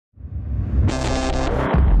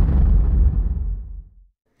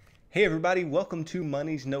Hey everybody, welcome to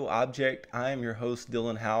Money's No Object. I am your host,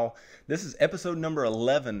 Dylan Howell. This is episode number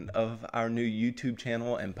 11 of our new YouTube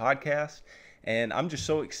channel and podcast, and I'm just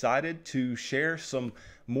so excited to share some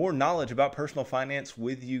more knowledge about personal finance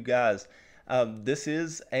with you guys. This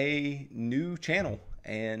is a new channel,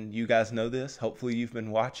 and you guys know this. Hopefully you've been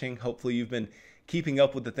watching. Hopefully you've been keeping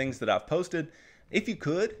up with the things that I've posted. If you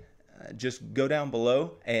could, just go down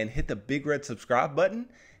below and hit the big red subscribe button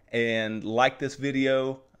and like this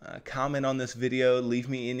video. Comment on this video, leave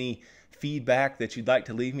me any feedback that you'd like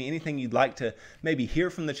to leave me, anything you'd like to maybe hear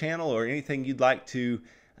from the channel or anything you'd like to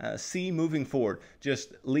see moving forward.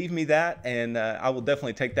 Just leave me that and I will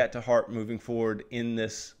definitely take that to heart moving forward in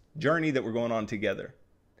this journey that we're going on together.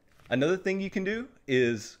 Another thing you can do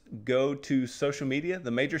is go to social media, the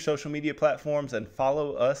major social media platforms, and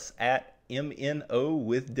follow us at MNO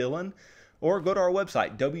with Dylan. Or go to our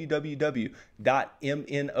website,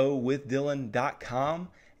 www.mnowithdylan.com,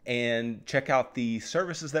 and check out the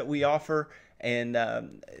services that we offer and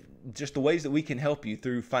just the ways that we can help you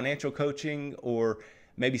through financial coaching or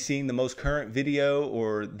maybe seeing the most current video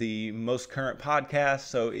or the most current podcast.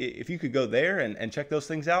 So if you could go there and check those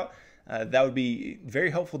things out, that would be very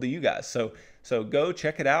helpful to you guys. So go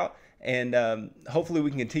check it out, and hopefully we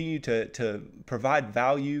can continue to provide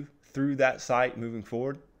value through that site moving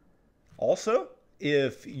forward. Also,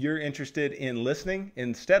 if you're interested in listening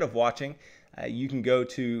instead of watching, you can go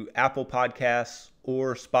to Apple Podcasts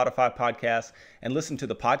or Spotify Podcasts and listen to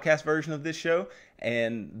the podcast version of this show.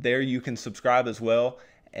 And there you can subscribe as well.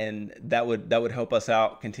 And that would help us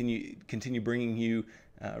out, continue bringing you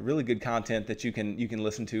really good content that you can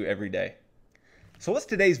listen to every day. So what's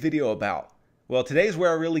today's video about? Well, today is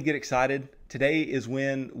where I really get excited. Today is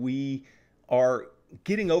when we are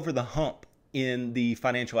getting over the hump in the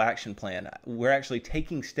financial action plan. We're actually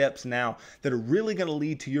taking steps now that are really going to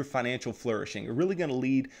lead to your financial flourishing, are really going to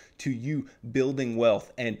lead to you building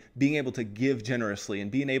wealth and being able to give generously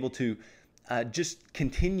and being able to just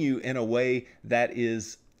continue in a way that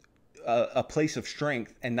is a place of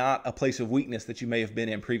strength and not a place of weakness that you may have been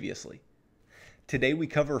in previously. Today we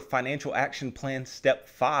cover financial action plan step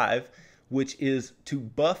 5, which is to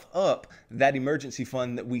buff up that emergency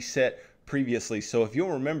fund that we set previously. So if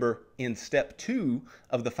you'll remember, in step 2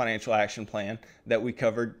 of the financial action plan that we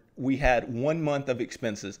covered, we had 1 month of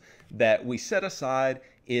expenses that we set aside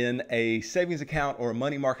in a savings account or a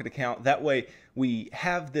money market account. That way we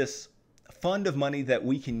have this fund of money that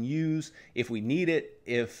we can use if we need it,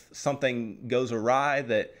 if something goes awry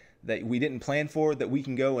that we didn't plan for, that we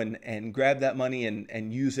can go and grab that money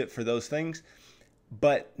and use it for those things.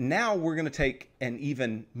 But now we're going to take an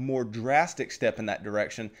even more drastic step in that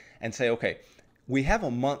direction and say, okay, we have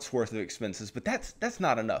a month's worth of expenses, but that's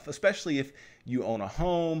not enough, especially if you own a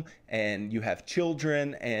home and you have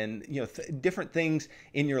children and different things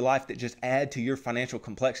in your life that just add to your financial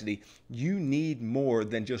complexity. You need more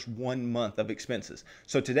than just 1 month of expenses.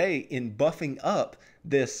 So today, in buffing up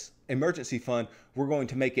this emergency fund, we're going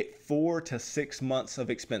to make it 4 to 6 months of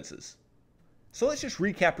expenses. So let's just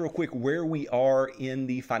recap real quick where we are in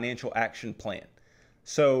the financial action plan.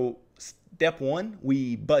 So step 1,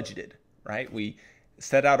 we budgeted, right? We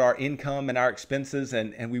set out our income and our expenses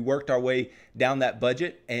and we worked our way down that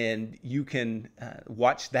budget, and you can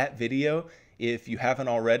watch that video if you haven't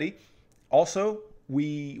already. Also,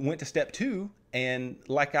 we went to step 2, and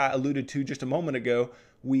like I alluded to just a moment ago,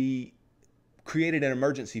 we created an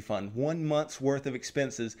emergency fund, 1 month's worth of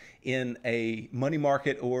expenses in a money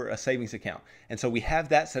market or a savings account. And so we have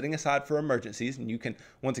that setting aside for emergencies, and you can,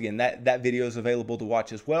 once again, that video is available to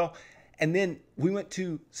watch as well. And then we went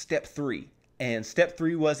to step 3, and step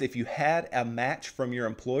 3 was if you had a match from your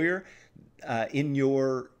employer in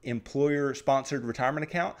your employer sponsored retirement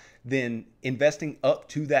account, then investing up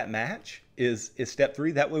to that match is step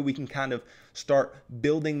 3. That way we can kind of start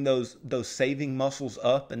building those saving muscles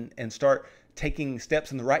up and start taking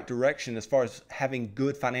steps in the right direction as far as having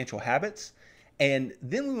good financial habits. And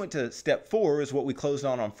then we went to step 4, is what we closed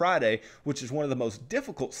on Friday, which is one of the most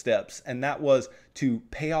difficult steps, and that was to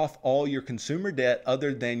pay off all your consumer debt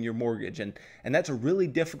other than your mortgage. And that's a really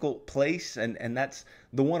difficult place, and that's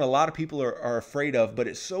the one a lot of people are afraid of, but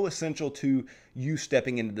it's so essential to you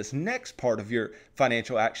stepping into this next part of your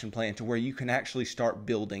financial action plan to where you can actually start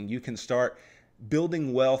building. You can start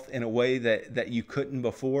building wealth in a way that you couldn't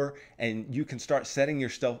before, and you can start setting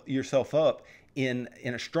yourself up in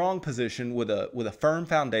a strong position with a firm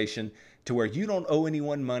foundation to where you don't owe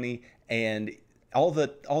anyone money, and all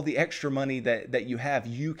the extra money that you have,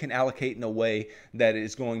 you can allocate in a way that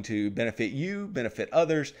is going to benefit you, benefit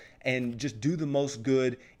others, and just do the most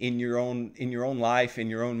good in your own life, in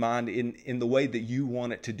your own mind, in the way that you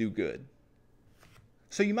want it to do good.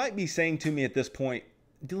 So you might be saying to me at this point,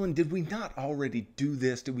 Dylan, did we not already do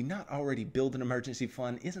this? Did we not already build an emergency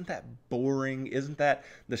fund? Isn't that boring? Isn't that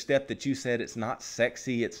the step that you said? It's not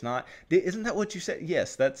sexy. It's not. Isn't that what you said?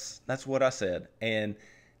 Yes, that's what I said, and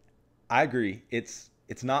I agree. It's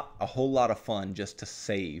not a whole lot of fun just to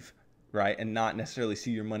save, right, and not necessarily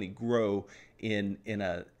see your money grow in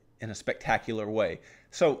a spectacular way.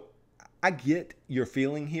 So I get your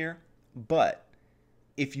feeling here, but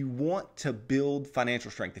if you want to build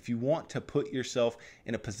financial strength, if you want to put yourself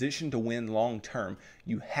in a position to win long term,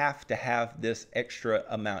 you have to have this extra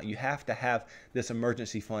amount. You have to have this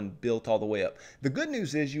emergency fund built all the way up. The good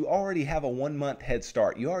news is you already have a 1 month head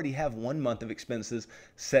start. You already have 1 month of expenses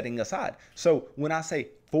setting aside. So when I say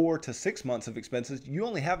 4 to 6 months of expenses, you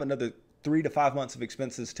only have another 3 to 5 months of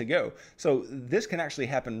expenses to go. So this can actually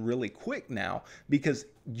happen really quick now because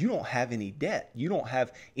you don't have any debt. You don't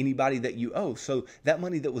have anybody that you owe. So that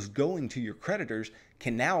money that was going to your creditors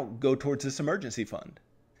can now go towards this emergency fund.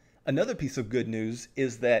 Another piece of good news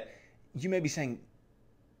is that you may be saying,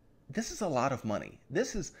 this is a lot of money.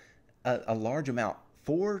 This is a large amount.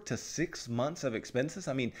 4 to 6 months of expenses.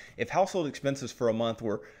 I mean, if household expenses for a month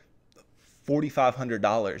were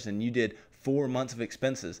 $4,500 and you did 4 months of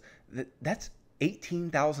expenses, that's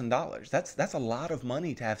 $18,000. That's a lot of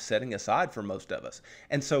money to have setting aside for most of us.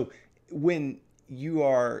 And so when you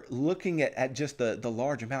are looking at just the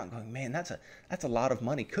large amount and going, man, that's a lot of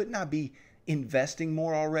money. Couldn't I be investing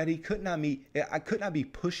more already? Couldn't I be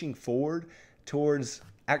pushing forward towards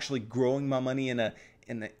actually growing my money in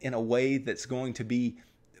a way that's going to be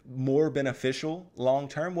more beneficial long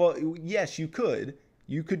term? Well, yes, you could.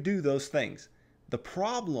 You could do those things. The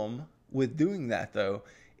problem with doing that, though,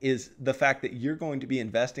 is the fact that you're going to be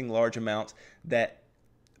investing large amounts that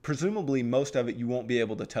presumably most of it you won't be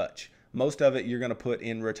able to touch. Most of it you're going to put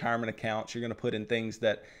in retirement accounts. You're going to put in things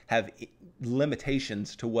that have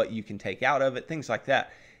limitations to what you can take out of it, things like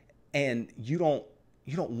that. And you don't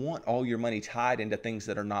want all your money tied into things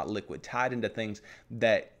that are not liquid, tied into things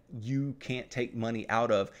that you can't take money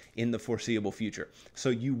out of in the foreseeable future. So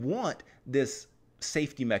you want this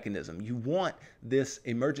safety mechanism. You want this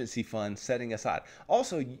emergency fund setting aside.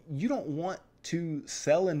 Also, you don't want to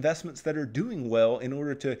sell investments that are doing well in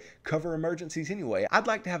order to cover emergencies anyway. I'd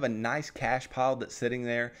like to have a nice cash pile that's sitting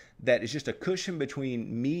there that is just a cushion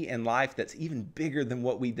between me and life that's even bigger than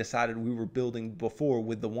what we decided we were building before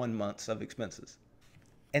with the 1 month of expenses.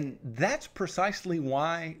 And that's precisely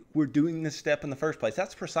why we're doing this step in the first place.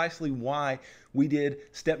 That's precisely why we did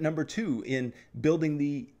step number 2 in building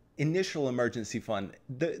the initial emergency fund.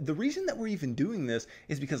 The reason that we're even doing this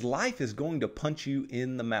is because life is going to punch you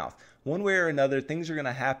in the mouth. One way or another, things are going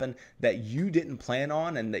to happen that you didn't plan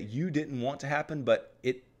on and that you didn't want to happen, but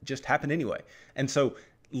it just happened anyway. And so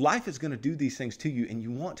life is going to do these things to you, and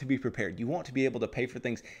you want to be prepared. You want to be able to pay for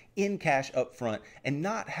things in cash up front and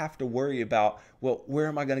not have to worry about, well, where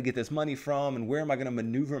am I going to get this money from and where am I going to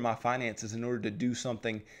maneuver my finances in order to do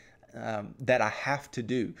something that I have to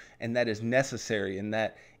do and that is necessary and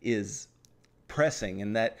that is pressing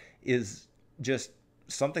and that is just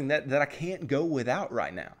something that I can't go without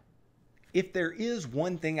right now. If there is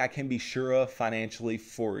one thing I can be sure of financially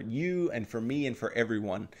for you and for me and for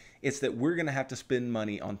everyone, it's that we're going to have to spend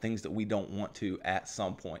money on things that we don't want to at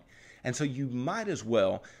some point. And so you might as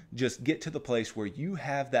well just get to the place where you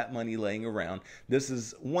have that money laying around. This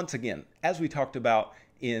is, once again, as we talked about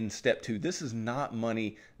in step 2, this is not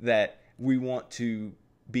money that we want to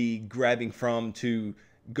be grabbing from to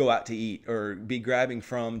go out to eat or be grabbing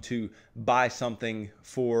from to buy something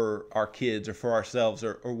for our kids or for ourselves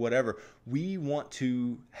or whatever. We want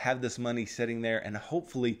to have this money sitting there and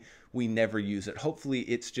hopefully we never use it. Hopefully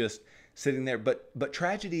it's just sitting there. But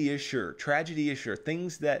tragedy is sure. Tragedy is sure.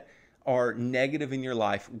 Things that are negative in your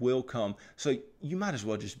life will come. So you might as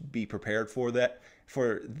well just be prepared for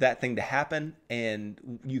that thing to happen,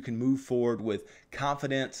 and you can move forward with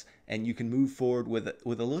confidence and you can move forward with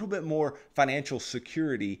a little bit more financial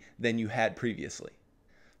security than you had previously.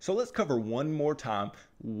 So let's cover one more time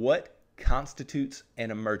what constitutes an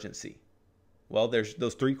emergency. Well, there's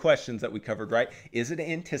those 3 questions that we covered, right? Is it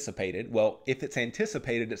anticipated? Well, if it's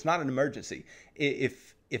anticipated, it's not an emergency.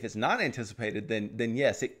 If it's not anticipated, then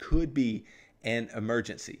yes, it could be an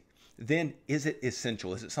emergency. Then is it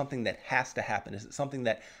essential? Is it something that has to happen? Is it something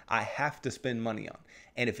that I have to spend money on?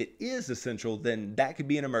 And if it is essential, then that could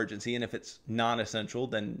be an emergency. And if it's non-essential,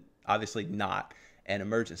 then obviously not an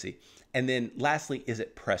emergency. And then lastly, is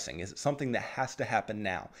it pressing? Is it something that has to happen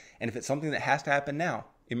now? And if it's something that has to happen now,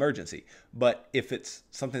 emergency. But if it's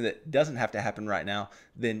something that doesn't have to happen right now,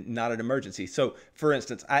 then not an emergency. So for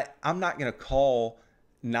instance, I'm not going to call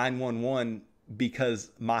 911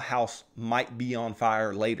 because my house might be on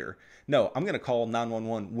fire later. No, I'm going to call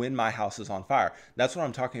 911 when my house is on fire. That's what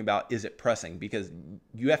I'm talking about. Is it pressing? Because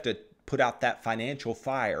you have to put out that financial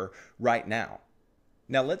fire right now.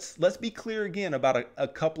 Now let's be clear again about a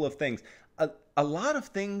couple of things. A lot of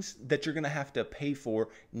things that you're going to have to pay for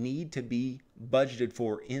need to be budgeted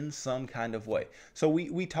for in some kind of way. So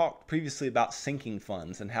we talked previously about sinking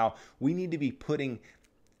funds and how we need to be putting,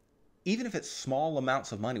 even if it's small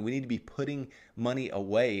amounts of money, we need to be putting money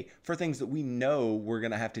away for things that we know we're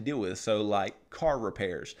going to have to deal with. So like car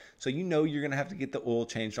repairs. So you know you're going to have to get the oil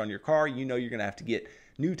changed on your car. You know you're going to have to get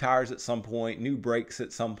new tires at some point, new brakes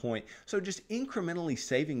at some point. So just incrementally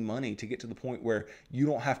saving money to get to the point where you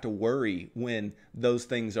don't have to worry when those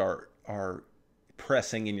things are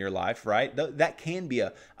pressing in your life, right? That can be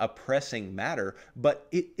a pressing matter, but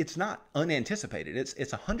it's not unanticipated. It's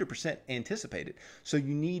 100% anticipated. So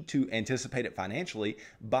you need to anticipate it financially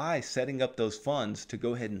by setting up those funds to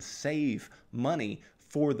go ahead and save money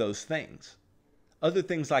for those things. Other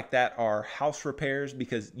things like that are house repairs,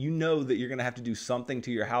 because you know that you're going to have to do something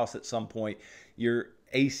to your house at some point. Your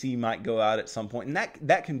AC might go out at some point, and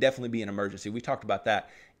that can definitely be an emergency. We talked about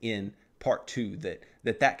that in part 2,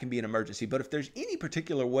 that can be an emergency. But if there's any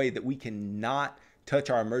particular way that we cannot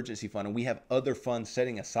touch our emergency fund and we have other funds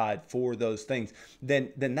setting aside for those things,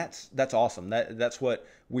 then that's awesome. That's what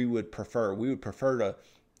we would prefer. We would prefer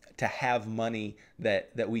to have money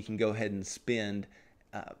that we can go ahead and spend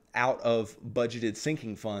out of budgeted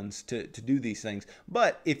sinking funds to do these things.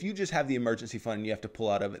 But if you just have the emergency fund and you have to pull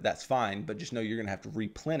out of it, that's fine. But just know you're going to have to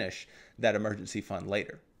replenish that emergency fund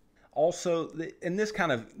later. Also, and this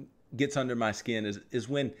kind of gets under my skin, is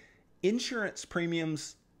when insurance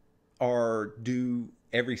premiums are due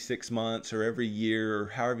every 6 months or every year, or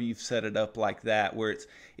however you've set it up like that, where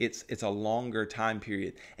it's a longer time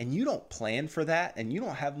period, and you don't plan for that and you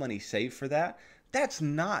don't have money saved for that. That's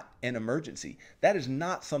not an emergency. That is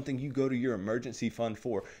not something you go to your emergency fund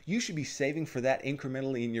for. You should be saving for that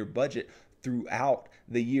incrementally in your budget throughout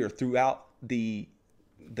the year, throughout the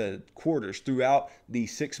quarters, throughout the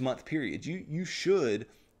 6-month periods. You should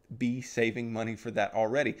be saving money for that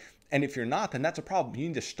already. And if you're not, then that's a problem. You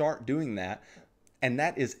need to start doing that. And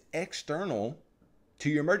that is external to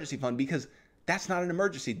your emergency fund, because that's not an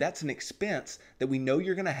emergency. That's an expense that we know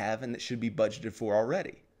you're going to have and that should be budgeted for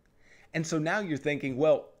already. And so now you're thinking,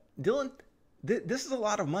 well, Dylan, this is a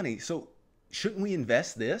lot of money. So shouldn't we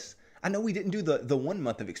invest this? I know we didn't do the 1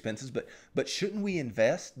 month of expenses, but shouldn't we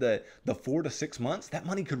invest the 4 to 6 months? That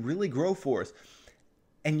money could really grow for us.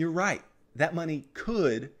 And you're right. That money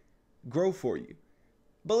could grow for you.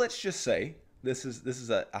 But let's just say this is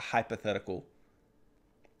a hypothetical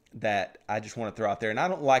that I just want to throw out there. And I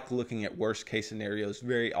don't like looking at worst case scenarios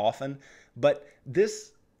very often, but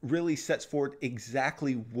this really sets forth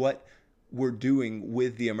exactly what we're doing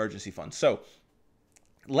with the emergency fund. So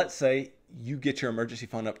let's say you get your emergency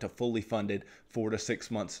fund up to fully funded 4 to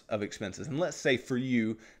 6 months of expenses. And let's say for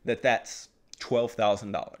you that's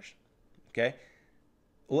 $12,000. Okay.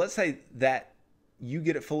 Well, let's say that you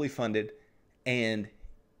get it fully funded, and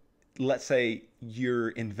let's say you're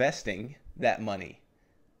investing that money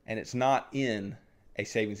and it's not in a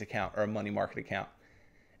savings account or a money market account.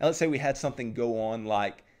 And let's say we had something go on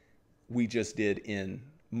like we just did in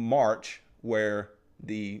March, where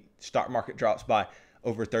the stock market drops by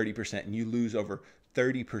over 30% and you lose over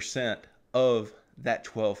 30% of that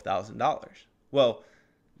 $12,000. Well,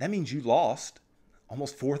 that means you lost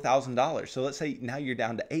almost $4,000. So let's say now you're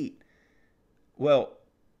down to $8,000. Well,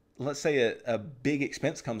 let's say a big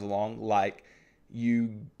expense comes along, like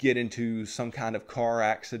you get into some kind of car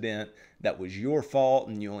accident that was your fault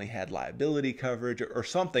and you only had liability coverage or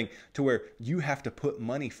something to where you have to put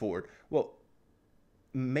money forward. Well,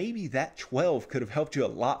 maybe that 12 could have helped you a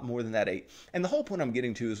lot more than that 8. And the whole point I'm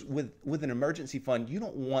getting to is with an emergency fund, you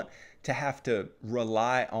don't want to have to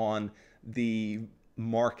rely on the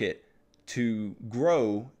market to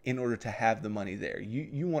grow in order to have the money there.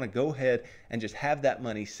 You want to go ahead and just have that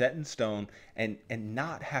money set in stone and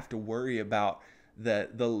not have to worry about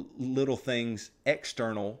the little things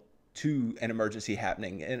external to an emergency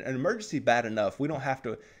happening. And an emergency bad enough. We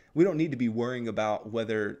don't need to be worrying about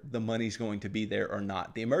whether the money's going to be there or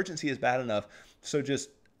not. The emergency is bad enough. So just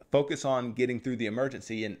focus on getting through the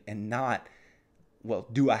emergency and not, well,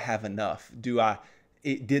 do I have enough?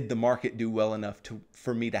 Did the market do well enough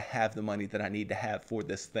for me to have the money that I need to have for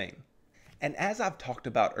this thing? And as I've talked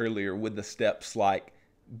about earlier with the steps like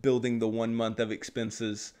building the 1 month of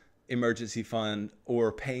expenses emergency fund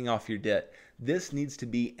or paying off your debt, this needs to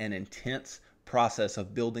be an intense process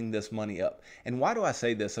of building this money up. And why do I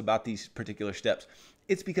say this about these particular steps?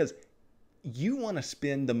 It's because you want to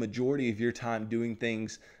spend the majority of your time doing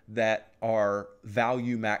things that are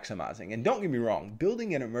value maximizing. And don't get me wrong,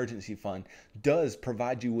 building an emergency fund does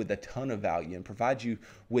provide you with a ton of value and provide you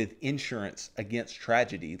with insurance against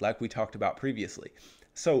tragedy, like we talked about previously.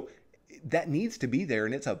 So that needs to be there,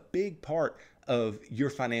 and it's a big part of your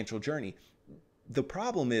financial journey. The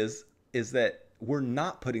problem is that we're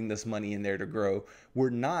not putting this money in there to grow. We're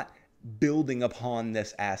not building upon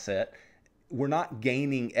this asset. We're not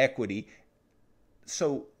gaining equity.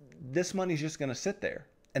 So this money's just going to sit there.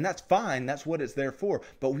 And that's fine. That's what it's there for.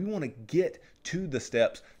 But we want to get to the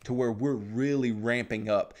steps to where we're really ramping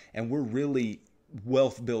up and we're really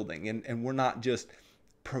wealth building, and we're not just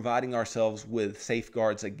providing ourselves with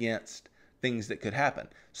safeguards against things that could happen.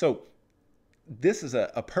 So this is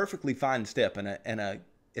a perfectly fine step and a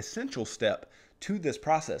essential step to this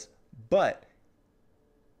process. But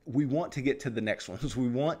we want to get to the next ones. We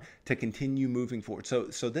want to continue moving forward.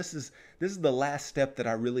 So this is the last step that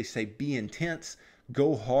I really say: be intense,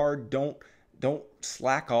 go hard, don't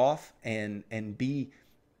slack off, and be,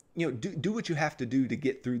 do what you have to do to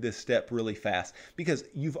get through this step really fast, because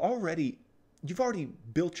you've already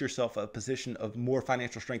built yourself a position of more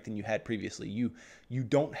financial strength than you had previously. You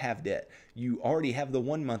don't have debt. You already have the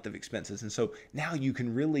 1 month of expenses. And so now you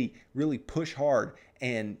can really, really push hard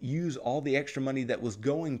and use all the extra money that was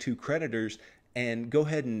going to creditors and go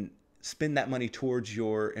ahead and spend that money towards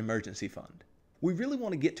your emergency fund. We really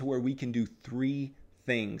want to get to where we can do 3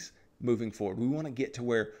 things moving forward. We want to get to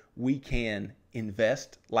where we can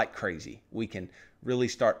invest like crazy. We can really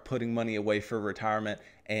start putting money away for retirement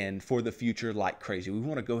and for the future like crazy. We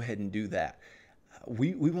want to go ahead and do that.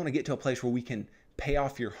 We want to get to a place where we can pay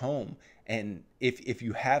off your home. And if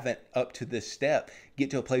you haven't up to this step, get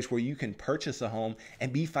to a place where you can purchase a home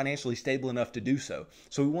and be financially stable enough to do so.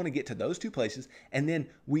 So we want to get to those 2 places. And then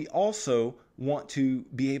we also want to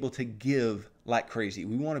be able to give like crazy.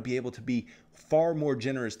 We want to be able to be far more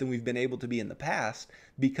generous than we've been able to be in the past,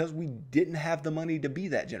 because we didn't have the money to be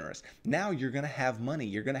that generous. Now you're going to have money.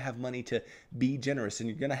 You're going to have money to be generous, and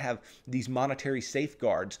you're going to have these monetary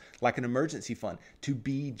safeguards like an emergency fund to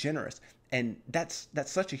be generous. And that's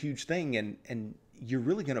such a huge thing, and you're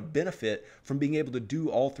really going to benefit from being able to do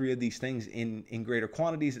all 3 of these things in greater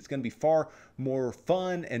quantities. It's going to be far more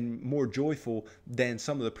fun and more joyful than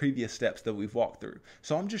some of the previous steps that we've walked through.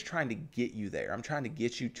 So I'm just trying to get you there. I'm trying to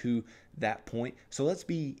get you to that point. So let's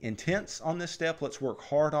be intense on this step. Let's work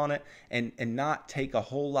hard on it, and not take a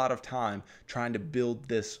whole lot of time trying to build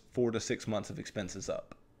this 4 to 6 months of expenses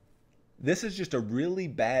up. This is just a really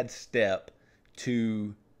bad step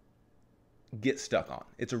to get stuck on.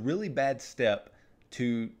 It's a really bad step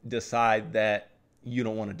to decide that you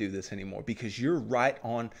don't want to do this anymore, because you're right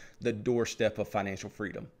on the doorstep of financial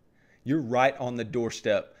freedom. You're right on the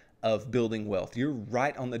doorstep of building wealth. You're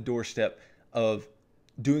right on the doorstep of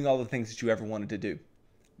doing all the things that you ever wanted to do.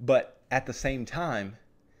 But at the same time,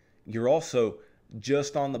 you're also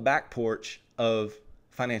just on the back porch of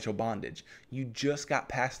financial bondage. You just got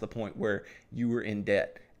past the point where you were in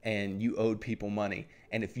debt and you owed people money.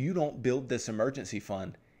 And if you don't build this emergency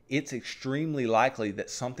fund, it's extremely likely that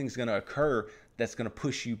something's going to occur that's going to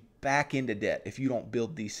push you back into debt if you don't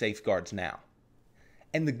build these safeguards now.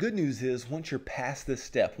 And the good news is, once you're past this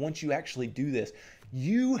step, once you actually do this,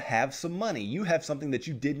 you have some money. You have something that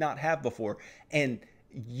you did not have before. And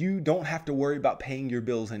you don't have to worry about paying your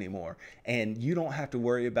bills anymore. And you don't have to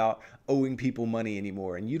worry about owing people money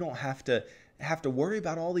anymore. And you don't have to worry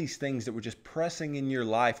about all these things that were just pressing in your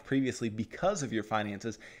life previously because of your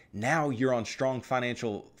finances. Now you're on strong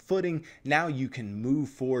financial footing. Now you can move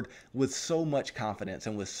forward with so much confidence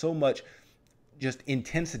and with so much just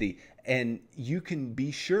intensity. And you can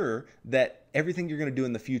be sure that everything you're going to do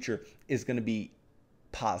in the future is going to be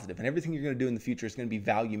positive, and everything you're going to do in the future is going to be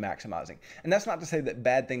value maximizing. And that's not to say that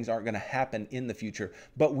bad things aren't going to happen in the future,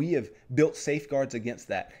 but we have built safeguards against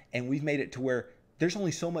that. And we've made it to where there's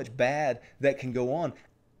only so much bad that can go on.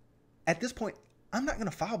 At this point, I'm not going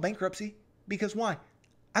to file bankruptcy, because why?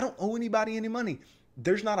 I don't owe anybody any money.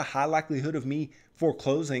 There's not a high likelihood of me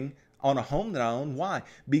foreclosing on a home that I own. Why?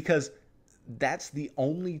 Because that's the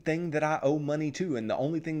only thing that I owe money to, and the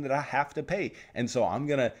only thing that I have to pay. And so I'm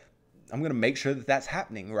going to make sure that that's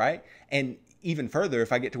happening, right? And even further,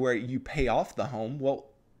 if I get to where you pay off the home, well,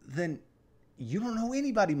 then you don't owe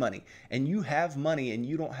anybody money, and you have money, and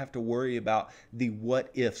you don't have to worry about the what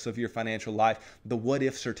ifs of your financial life. The what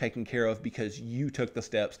ifs are taken care of because you took the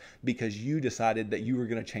steps, because you decided that you were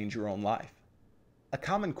going to change your own life. A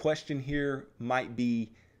common question here might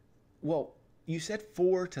be, well, you said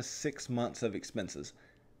 4 to 6 months of expenses.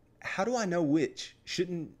 How do I know which?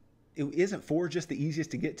 Isn't 4 just the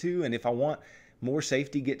easiest to get to? And if I want more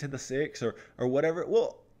safety get to the 6 or whatever?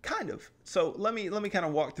 Well, kind of. So let me kind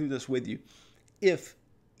of walk through this with you. If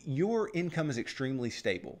your income is extremely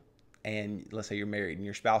stable, and let's say you're married and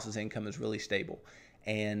your spouse's income is really stable,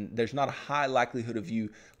 and there's not a high likelihood of you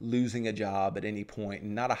losing a job at any point,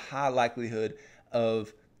 and not a high likelihood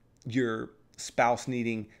of your spouse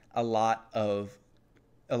needing a lot of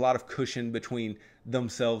cushion between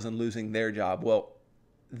themselves and losing their job, well,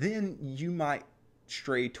 then you might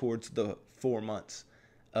stray towards the 4 months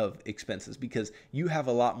of expenses because you have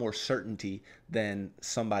a lot more certainty than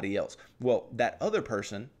somebody else. Well, that other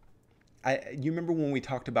person, you remember when we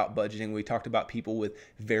talked about budgeting, we talked about people with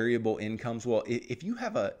variable incomes. Well, if you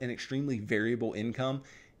have an extremely variable income,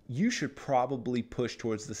 you should probably push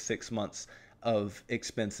towards the 6 months of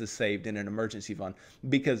expenses saved in an emergency fund,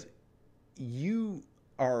 because you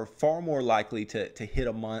are far more likely to hit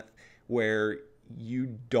a month where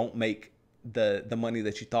you don't make the money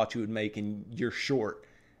that you thought you would make and you're short,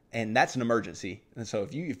 and that's an emergency. And so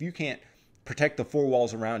if you can't protect the 4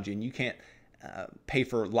 walls around you, and you can't pay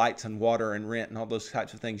for lights and water and rent and all those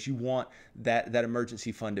types of things, you want that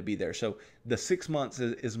emergency fund to be there. So the 6 months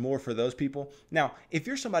is more for those people. Now, if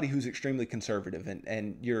you're somebody who's extremely conservative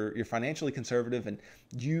and you're financially conservative and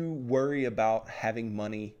you worry about having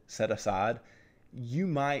money set aside, you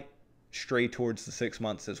might stray towards the 6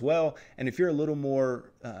 months as well. And if you're a little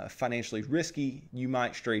more financially risky, you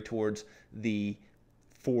might stray towards the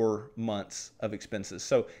 4 months of expenses.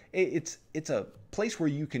 So it's a place where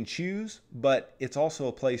you can choose, but it's also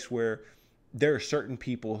a place where there are certain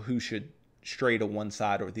people who should stray to one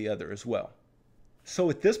side or the other as well. So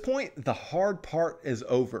at this point, the hard part is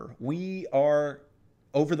over. We are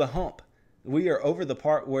over the hump. We are over the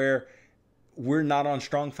part where we're not on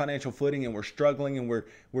strong financial footing and we're struggling and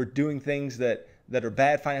we're doing things that are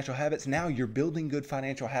bad financial habits. Now you're building good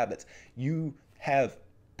financial habits. You have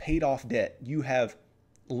paid off debt. You have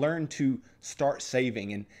learned to start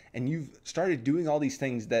saving, and you've started doing all these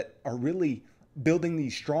things that are really building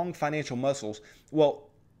these strong financial muscles. Well,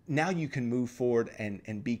 now you can move forward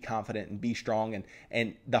and be confident and be strong,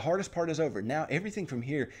 and the hardest part is over. Now everything from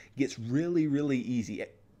here gets really, really easy.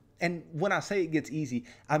 And when I say it gets easy,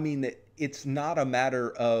 I mean that it's not a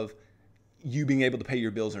matter of you being able to pay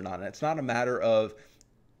your bills or not. And it's not a matter of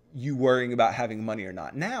you worrying about having money or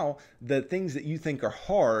not. Now, the things that you think are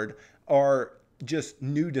hard are just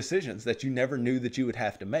new decisions that you never knew that you would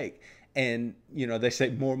have to make. And, they say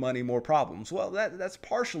more money, more problems. Well, that's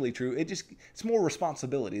partially true. It's more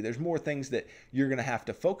responsibility. There's more things that you're going to have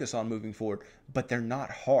to focus on moving forward, but they're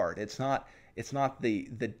not hard. It's not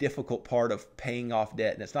the difficult part of paying off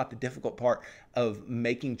debt, and it's not the difficult part of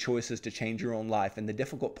making choices to change your own life, and the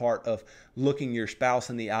difficult part of looking your spouse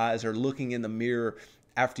in the eyes or looking in the mirror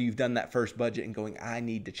after you've done that first budget and going, I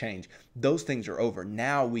need to change. Those things are over.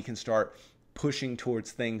 Now we can start pushing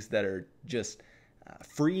towards things that are just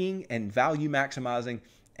freeing and value maximizing,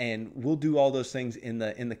 and we'll do all those things in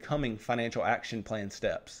the coming financial action plan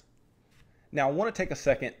steps. Now, I want to take a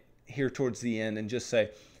second here towards the end and just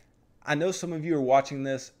say, I know some of you are watching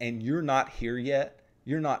this and you're not here yet.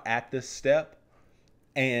 You're not at this step,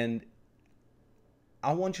 and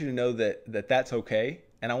I want you to know that that's okay,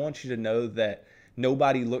 and I want you to know that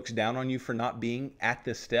nobody looks down on you for not being at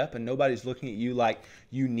this step, and nobody's looking at you like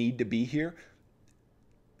you need to be here.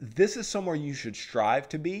 This is somewhere you should strive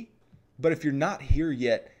to be, but if you're not here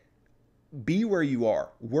yet, be where you are.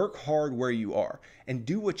 Work hard where you are and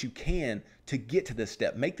do what you can to get to this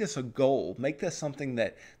step. Make this a goal. Make this something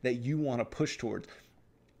that you want to push towards.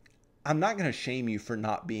 I'm not going to shame you for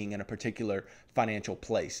not being in a particular financial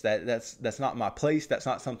place. That's not my place. That's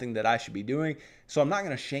not something that I should be doing. So I'm not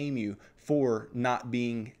going to shame you for not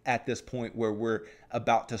being at this point where we're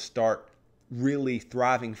about to start really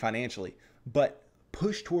thriving financially. But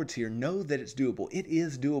push towards here. Know that it's doable. It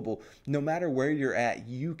is doable. No matter where you're at,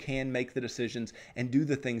 you can make the decisions and do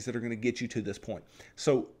the things that are going to get you to this point.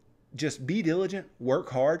 So just be diligent, work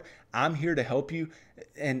hard. I'm here to help you,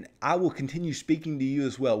 and I will continue speaking to you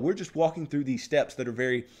as well. We're just walking through these steps that are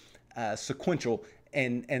very sequential,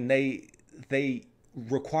 and they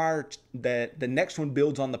require that the next one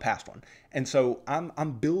builds on the past one. And so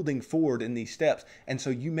I'm building forward in these steps. And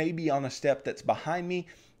so you may be on a step that's behind me.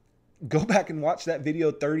 Go back and watch that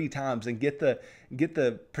video 30 times and get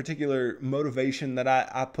the particular motivation that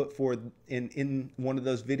I put forth in one of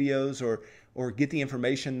those videos, or get the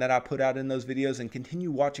information that I put out in those videos, and continue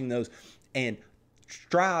watching those and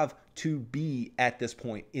strive to be at this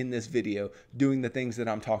point in this video doing the things that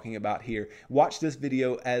I'm talking about here. Watch this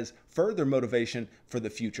video as further motivation for the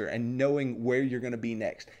future and knowing where you're going to be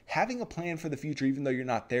next. Having a plan for the future, even though you're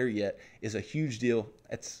not there yet, is a huge deal.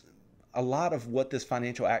 It's a lot of what this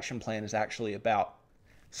financial action plan is actually about.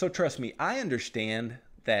 So trust me, I understand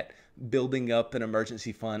that building up an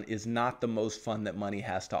emergency fund is not the most fun that money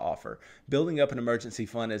has to offer. Building up an emergency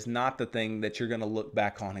fund is not the thing that you're going to look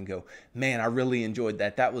back on and go, man, I really enjoyed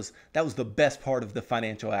that. That was the best part of the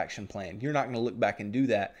financial action plan. You're not going to look back and do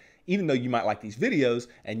that, even though you might like these videos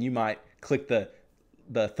and you might click the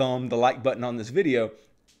like button on this video.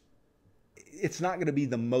 It's not going to be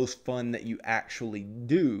the most fun that you actually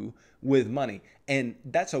do with money. And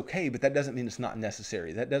that's okay, but that doesn't mean it's not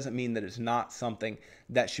necessary. That doesn't mean that it's not something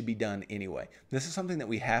that should be done anyway. This is something that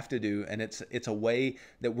we have to do, and it's a way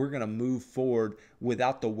that we're going to move forward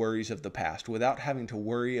without the worries of the past, without having to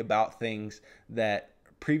worry about things that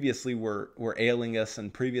previously were ailing us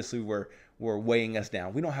and previously were weighing us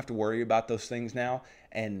down. We don't have to worry about those things now,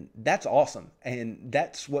 and that's awesome. And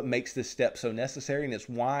that's what makes this step so necessary, and it's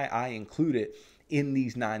why I include it in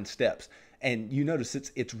these 9 steps. And you notice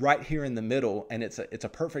it's right here in the middle, and it's a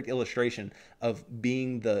perfect illustration of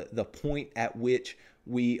being the point at which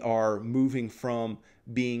we are moving from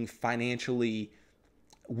being financially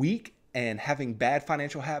weak and having bad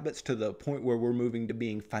financial habits to the point where we're moving to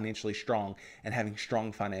being financially strong and having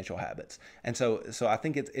strong financial habits. And so I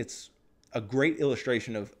think it's a great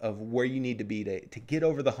illustration of where you need to be to get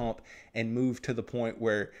over the hump and move to the point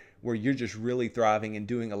where you're just really thriving and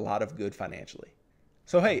doing a lot of good financially.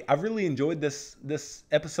 So hey, I've really enjoyed this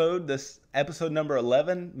episode number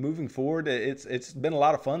 11. Moving forward, it's been a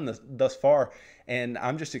lot of fun thus far, and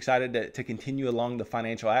I'm just excited to continue along the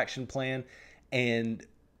financial action plan and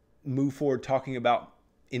move forward talking about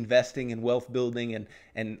investing and wealth building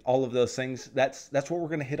and all of those things. That's what we're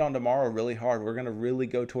going to hit on tomorrow really hard. We're going to really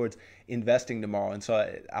go towards investing tomorrow. And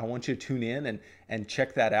so I want you to tune in and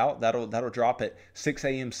check that out. That'll drop at 6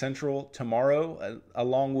 a.m. Central tomorrow,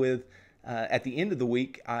 along with at the end of the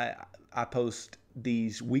week, I post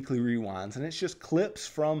these weekly rewinds, and it's just clips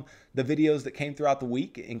from the videos that came throughout the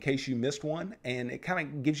week in case you missed one, and it kind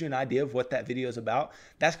of gives you an idea of what that video is about.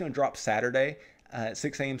 That's going to drop Saturday at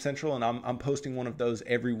 6 a.m. Central, and I'm posting one of those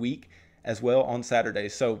every week as well on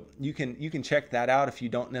Saturdays. So you can check that out if you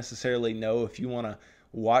don't necessarily know if you want to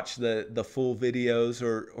watch the full videos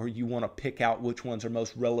or you want to pick out which ones are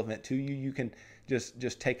most relevant to you. You can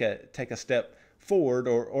just take a step forward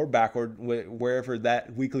or backward wherever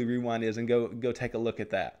that weekly rewind is and go take a look at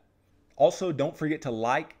that. Also, don't forget to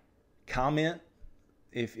like, comment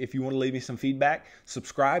if you want to leave me some feedback.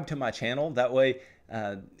 Subscribe to my channel. That way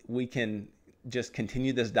we can just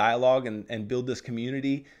continue this dialogue and build this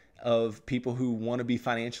community of people who want to be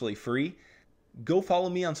financially free. Go follow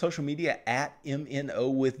me on social media at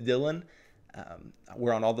MNO with Dylan.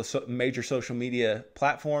 We're on all the major social media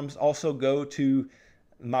platforms. Also go to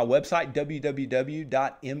my website,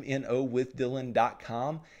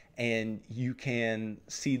 www.mnowithdylan.com, and you can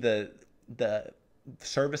see the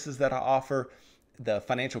services that I offer, the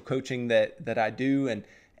financial coaching that I do,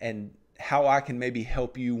 and how I can maybe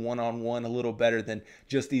help you one-on-one a little better than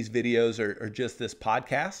just these videos or just this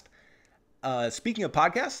podcast. Speaking of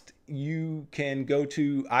podcast, you can go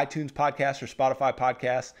to iTunes Podcasts or Spotify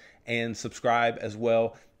Podcasts and subscribe as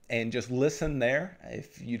well. And just listen there.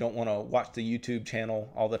 If you don't want to watch the YouTube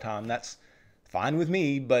channel all the time, that's fine with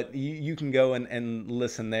me, but you can go and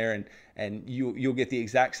listen there, and you'll get the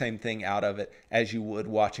exact same thing out of it as you would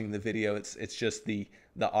watching the video. It's just the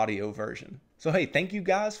audio version. So hey, thank you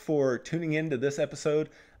guys for tuning in to this episode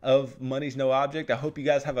of Money's No Object. I hope you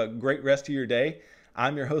guys have a great rest of your day.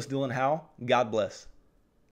 I'm your host, Dylan Howell. God bless.